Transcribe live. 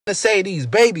to say these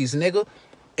babies, nigga.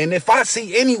 And if I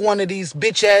see any one of these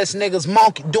bitch ass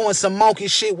niggas doing some monkey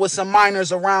shit with some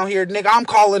minors around here, nigga, I'm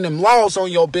calling them laws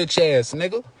on your bitch ass,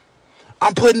 nigga.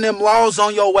 I'm putting them laws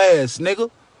on your ass,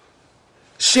 nigga.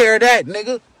 Share that,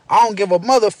 nigga. I don't give a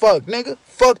motherfuck, nigga.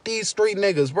 Fuck these street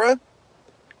niggas, bruh.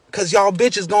 Cause y'all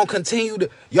bitches gonna continue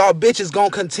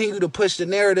to push the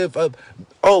narrative of,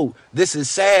 oh, this is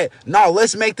sad. No,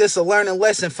 let's make this a learning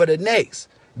lesson for the next.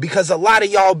 Because a lot of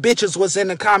y'all bitches was in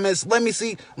the comments. Let me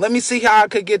see how I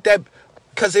could get that.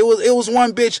 Cause it was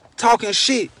one bitch talking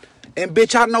shit. And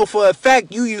bitch, I know for a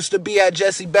fact you used to be at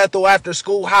Jesse Bethel after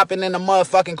school hopping in the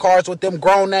motherfucking cars with them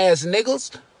grown ass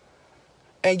niggas.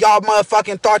 And y'all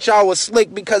motherfucking thought y'all was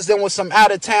slick because there was some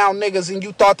out of town niggas and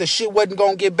you thought the shit wasn't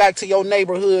gonna get back to your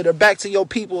neighborhood or back to your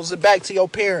peoples or back to your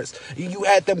parents. You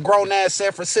had them grown ass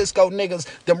San Francisco niggas,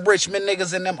 them Richmond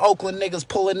niggas and them Oakland niggas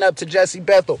pulling up to Jesse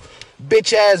Bethel.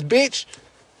 Bitch ass bitch.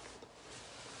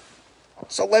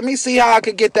 So let me see how I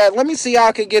could get that. Let me see how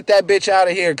I could get that bitch out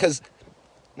of here. Cause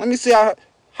let me see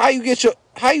how you get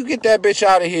that bitch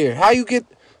out of here. How you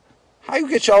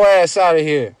get your ass out of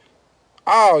here.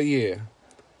 Oh yeah.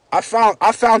 I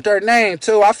found their name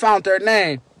too. I found their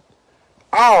name.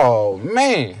 Oh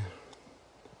man.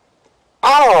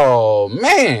 Oh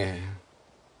man.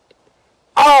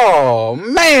 Oh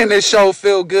man, this show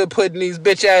feel good putting these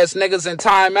bitch ass niggas in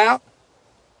timeout.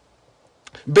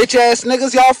 Bitch ass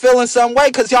niggas, y'all feeling some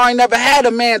way cause y'all ain't never had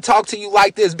a man talk to you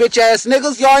like this. Bitch ass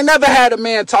niggas, y'all ain't never had a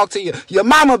man talk to you. Your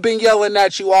mama been yelling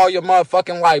at you all your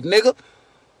motherfucking life, nigga.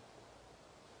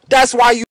 That's why you